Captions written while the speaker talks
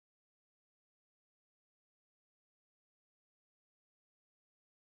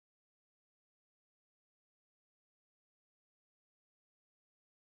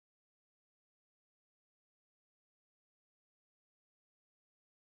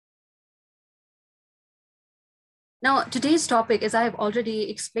Now, today's topic, as I have already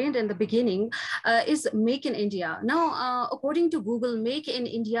explained in the beginning, is Make in India. Now, according to Google, Make in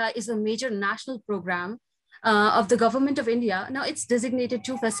India is a major national program of the government of India. Now, it's designated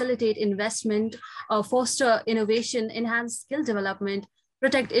to facilitate investment, foster innovation, enhance skill development,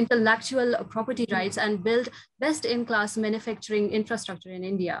 protect intellectual property rights, and build best-in-class manufacturing infrastructure in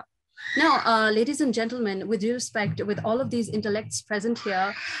India. Now, ladies and gentlemen, with due respect, with all of these intellects present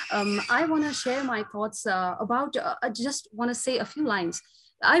here, I want to share my thoughts about, I just want to say a few lines.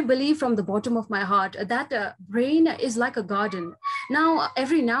 I believe from the bottom of my heart that brain is like a garden. Now,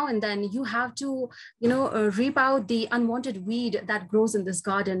 every now and then you have to, reap out the unwanted weed that grows in this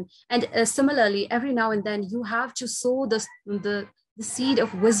garden. And similarly, every now and then you have to sow the seed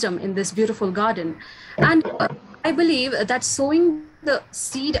of wisdom in this beautiful garden. And I believe that sowing the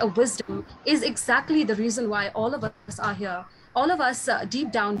seed of wisdom is exactly the reason why all of us are here. All of us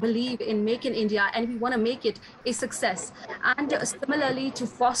deep down believe in Make in India, and we want to make it a success. And similarly, to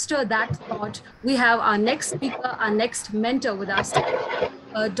foster that thought, we have our next speaker, our next mentor with us today,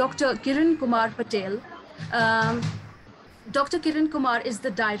 Dr. Kiran Kumar Patil. Um, Dr. Kiran Kumar is the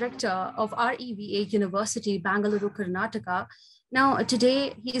director of REVA University, Bengaluru, Karnataka. Now,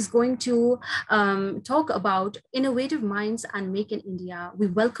 today he is going to talk about innovative minds and Make in India. We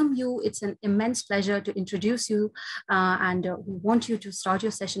welcome you. It's an immense pleasure to introduce you, and we want you to start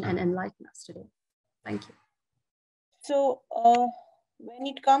your session and enlighten us today. Thank you. So, when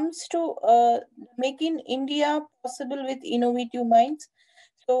it comes to making India possible with innovative minds,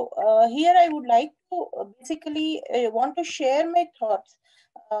 so here I would like to basically want to share my thoughts.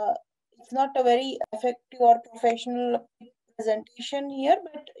 It's not a very effective or professional presentation here,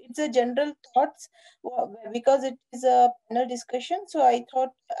 but it's a general thoughts because it is a panel discussion. So I thought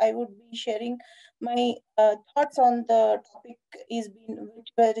I would be sharing my thoughts on the topic which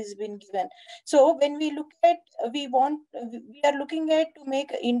is been given. So when we look at, we are looking at to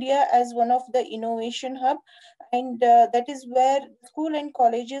make India as one of the innovation hub, and that is where school and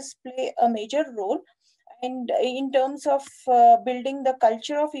colleges play a major role. And in terms of building the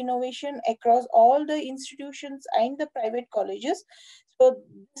culture of innovation across all the institutions and the private colleges, so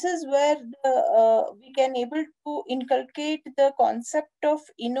this is where we can able to inculcate the concept of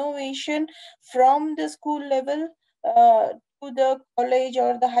innovation from the school level to the college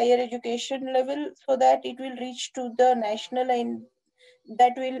or the higher education level, so that it will reach to the national, and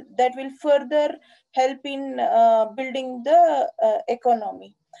that will further help in building the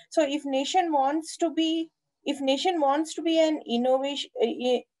economy. So if nation wants to be an innovation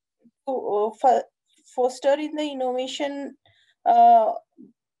foster in the innovation uh,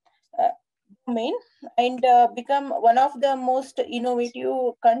 domain, and become one of the most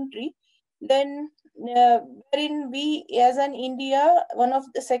innovative country, then wherein we as an India one of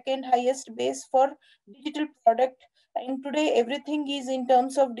the second highest base for digital product, and today everything is in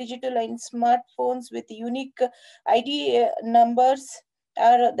terms of digital and smartphones with unique ID numbers,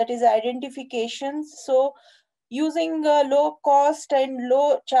 or that is identifications. So using low cost and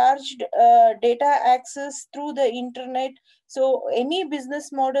low charged data access through the internet, so any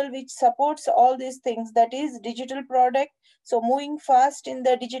business model which supports all these things, that is digital product, so moving fast in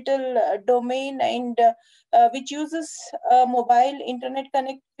the digital domain, and which uses mobile internet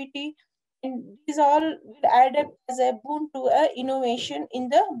connectivity, and these all will add up as a boon to innovation in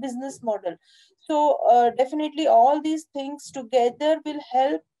the business model. So definitely all these things together will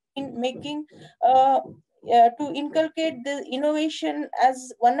help in making to inculcate the innovation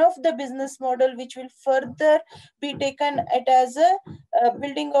as one of the business model, which will further be taken at as a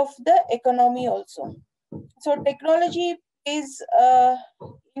building of the economy also. So technology is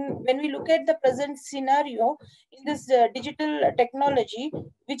when we look at the present scenario in this digital technology,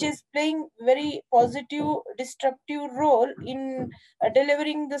 which is playing very positive disruptive role in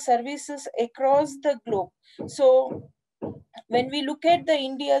delivering the services across the globe. So when we look at the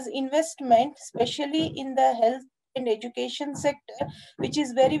India's investment, especially in the health and education sector, which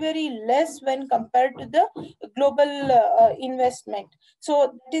is very very less when compared to the global investment,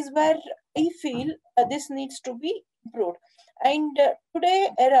 so that is where I feel this needs to be improved. And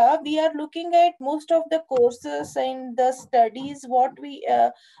today era we are looking at most of the courses and the studies what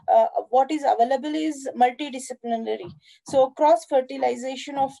is available is multidisciplinary, so cross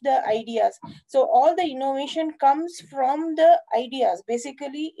fertilization of the ideas. So all the innovation comes from the ideas.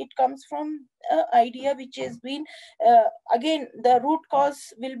 Basically it comes from idea which has been again the root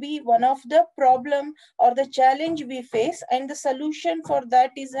cause will be one of the problem or the challenge we face, and the solution for that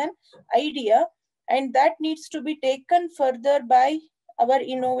is an idea, and that needs to be taken further by our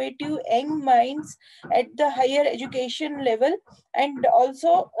innovative young minds at the higher education level, and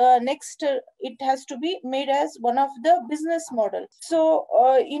also next it has to be made as one of the business model. So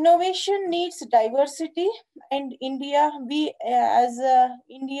innovation needs diversity, and India, we as a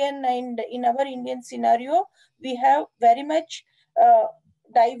Indian, and in our Indian scenario, we have very much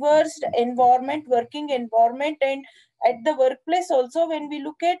diverse environment, working environment, and at the workplace also, when we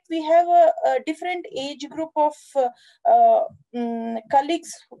look at, we have a different age group of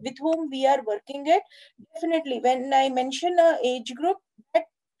colleagues with whom we are working at. Definitely, when I mention a age group, that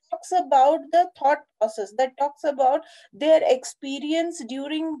talks about the thought process, that talks about their experience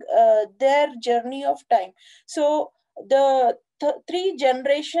during their journey of time. So the three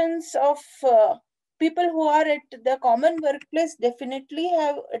generations of people who are at the common workplace definitely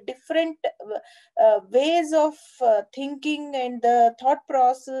have a different ways of thinking and the thought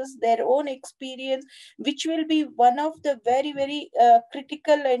process, their own experience, which will be one of the very, very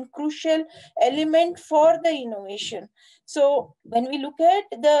critical and crucial element for the innovation. So when we look at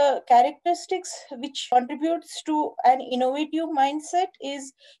the characteristics which contributes to an innovative mindset,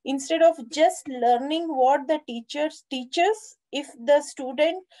 is instead of just learning what the teachers teaches, if the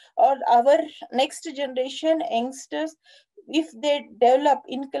student or our next generation youngsters, if they develop,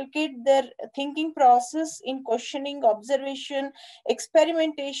 inculcate their thinking process in questioning, observation,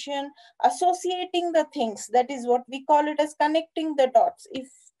 experimentation, associating the things, that is what we call it as connecting the dots. If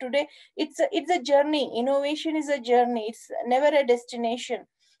today it's a journey, innovation is a journey, it's never a destination.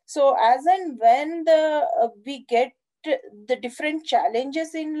 So as and when we get the different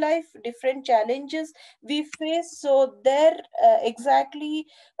challenges in life, different challenges we face, so there exactly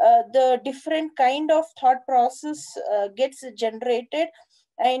the different kind of thought process gets generated,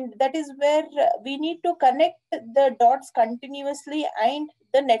 and that is where we need to connect the dots continuously, and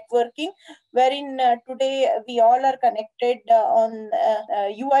the networking, wherein today we all are connected on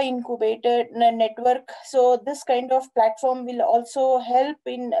UI incubated network. So this kind of platform will also help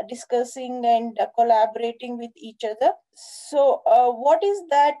in discussing and collaborating with each other. So what is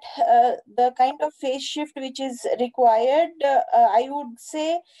that the kind of phase shift which is required? I would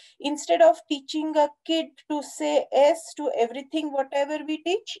say, instead of teaching a kid to say yes to everything whatever we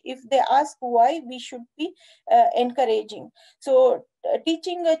teach, if they ask why, we should be encouraging. So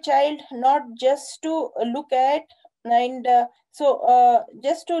teaching a child not just to look at, and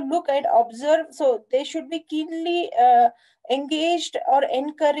just to look and observe, so they should be keenly engaged or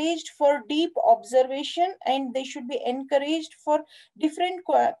encouraged for deep observation, and they should be encouraged for different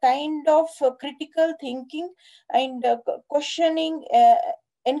kind of critical thinking and questioning,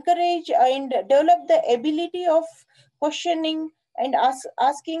 encourage and develop the ability of questioning and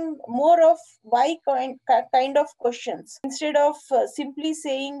asking more of why kind of questions, instead of simply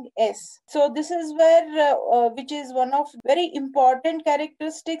saying yes. So this is where which is one of very important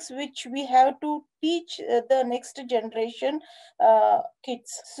characteristics which we have to teach the next generation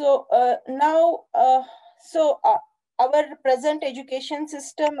kids. So now our present education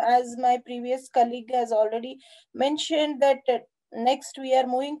system, as my previous colleague has already mentioned, that next we are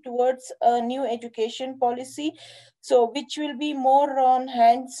moving towards a new education policy, so which will be more on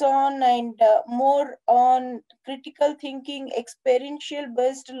hands on and more on critical thinking, experiential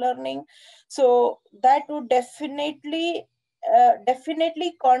based learning. So that would definitely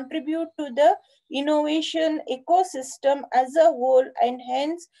contribute to the innovation ecosystem as a whole, and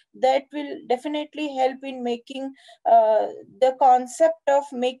hence that will definitely help in making the concept of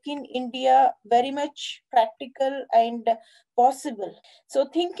making India very much practical and possible. So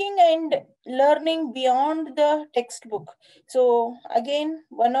thinking and learning beyond the textbook. So again,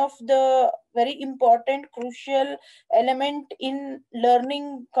 one of the very important crucial element in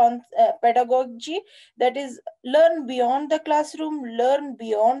learning pedagogy, that is learn beyond the classroom, learn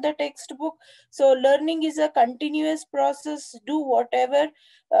beyond the textbook. So learning is a continuous process. Do whatever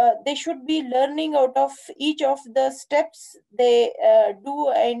they should be learning out of each of the steps they do,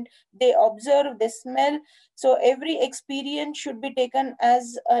 and they observe, they smell. So every experience should be taken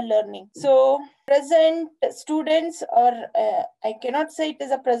as a learning. So present students, or I cannot say it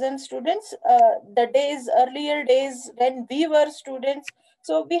is a present students, the days, earlier days when we were students,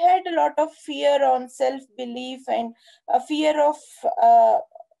 so we had a lot of fear on self belief and a fear of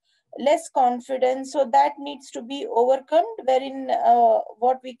less confidence, so that needs to be overcome, wherein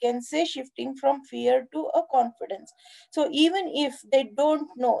what we can say, shifting from fear to a confidence. So even if they don't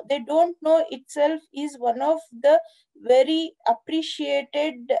know itself is one of the very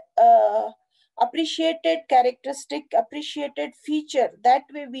appreciated appreciated characteristic, appreciated feature. That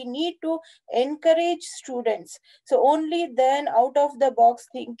way we need to encourage students. So only then out of the box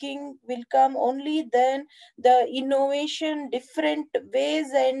thinking will come, only then the innovation, different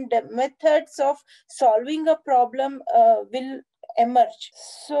ways and methods of solving a problem will emerge.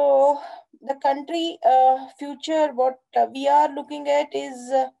 So the country future, what we are looking at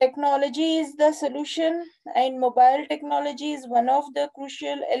is technology is the solution, and mobile technology is one of the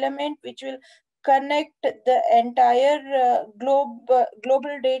crucial element which will connect the entire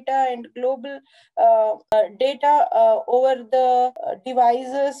global data and global data over the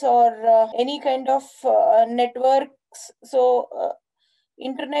devices or any kind of networks. So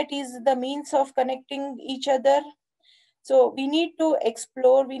internet is the means of connecting each other. So we need to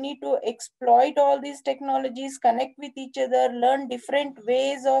explore, we need to exploit all these technologies, connect with each other, learn different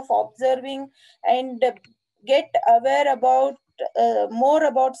ways of observing, and get aware about more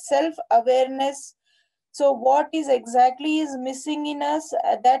about self awareness. So what is exactly is missing in us,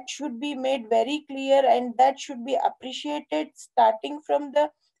 that should be made very clear, and that should be appreciated starting from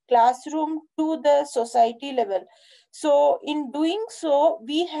the classroom to the society level. So in doing so,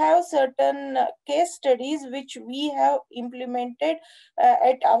 we have certain case studies which we have implemented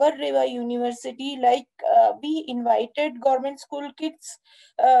at our Reva University. Like we invited government school kids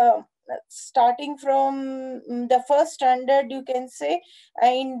starting from the first standard, you can say,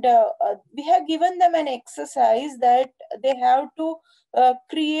 and we have given them an exercise that they have to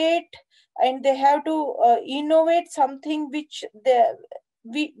create, and they have to innovate something which the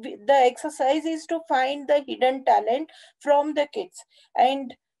exercise is to find the hidden talent from the kids.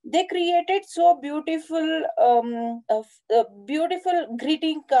 And they created so beautiful beautiful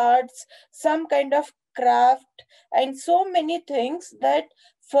greeting cards, some kind of craft, and so many things that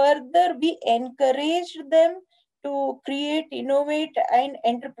further we encouraged them to create, innovate, and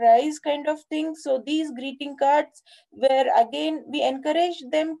enterprise kind of things. So these greeting cards, where again we encourage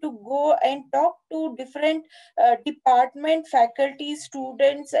them to go and talk to different department, faculty,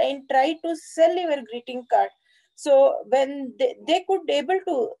 students, and try to sell your greeting card. So when they could able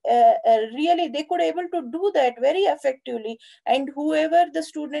to really they could able to do that very effectively, and whoever the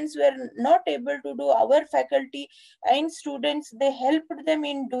students were not able to do, our faculty and students, they helped them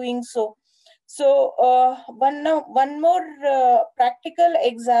in doing so. So one more practical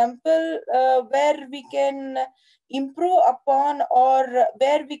example where we can improve upon, or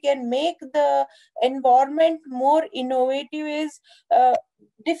where we can make the environment more innovative, is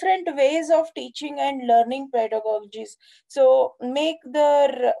different ways of teaching and learning pedagogies. So make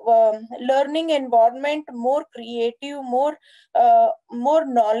the learning environment more creative, more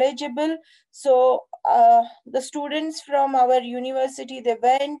knowledgeable. So the students from our university, they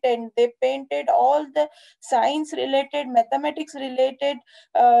went and they painted all the science related, mathematics related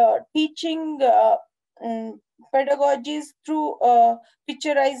teaching mm, pedagogies through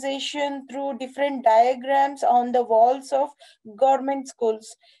picturization, through different diagrams on the walls of government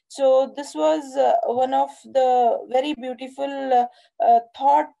schools. So this was one of the very beautiful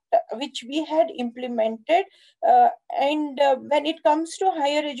thought which we had implemented. And when it comes to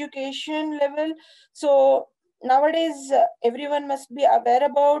higher education level, so nowadays everyone must be aware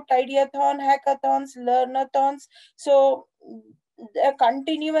about ideathon, hackathons, learnathons. So a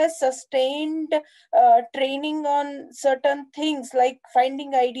continuous sustained training on certain things like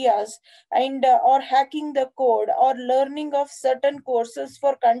finding ideas, and or hacking the code, or learning of certain courses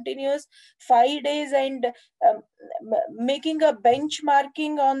for continuous 5 days, and um, making a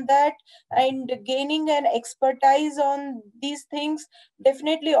benchmarking on that, and gaining an expertise on these things.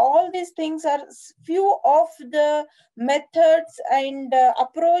 Definitely all these things are few of the methods and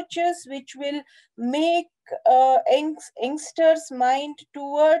approaches which will make youngsters mind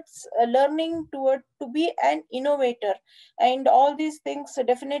towards learning, toward to be an innovator. And all these things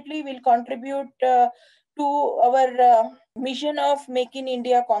definitely will contribute to our mission of make in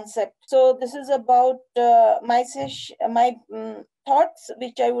India concept. So this is about my thoughts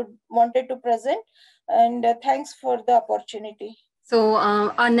which I would wanted to present, and thanks for the opportunity. So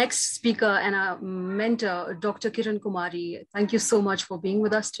our next speaker and our mentor, Dr. Kiran Kumari, thank you so much for being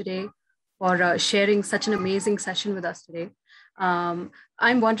with us today, for sharing such an amazing session with us today. I'm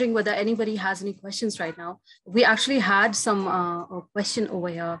wondering whether anybody has any questions right now. We actually had some question over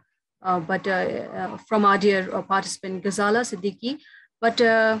here, but from our dear participant, Ghazala Siddiqui. But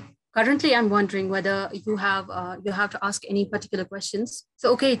currently, I'm wondering whether you have to ask any particular questions.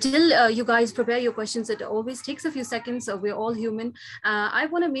 So, okay, till you guys prepare your questions, it always takes a few seconds. We're all human. I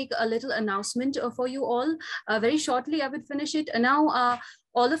want to make a little announcement for you all. Very shortly, I would finish it. And now,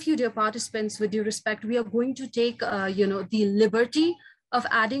 all of you, dear participants, with due respect, we are going to take, the liberty of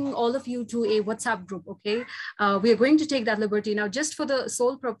adding all of you to a WhatsApp group. Okay, we are going to take that liberty now, just for the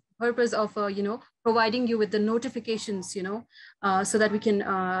sole purpose of providing you with the notifications, so that we can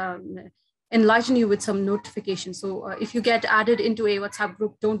enlighten you with some notifications. So if you get added into a WhatsApp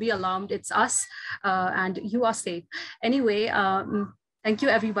group, don't be alarmed. It's us, and you are safe. Anyway, thank you,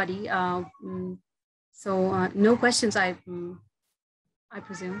 everybody. So no questions, I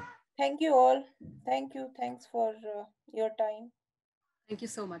presume. Thank you all. Thank you. Thanks for your time. Thank you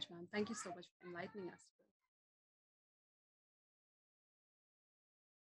so much, ma'am. Thank you so much for enlightening us.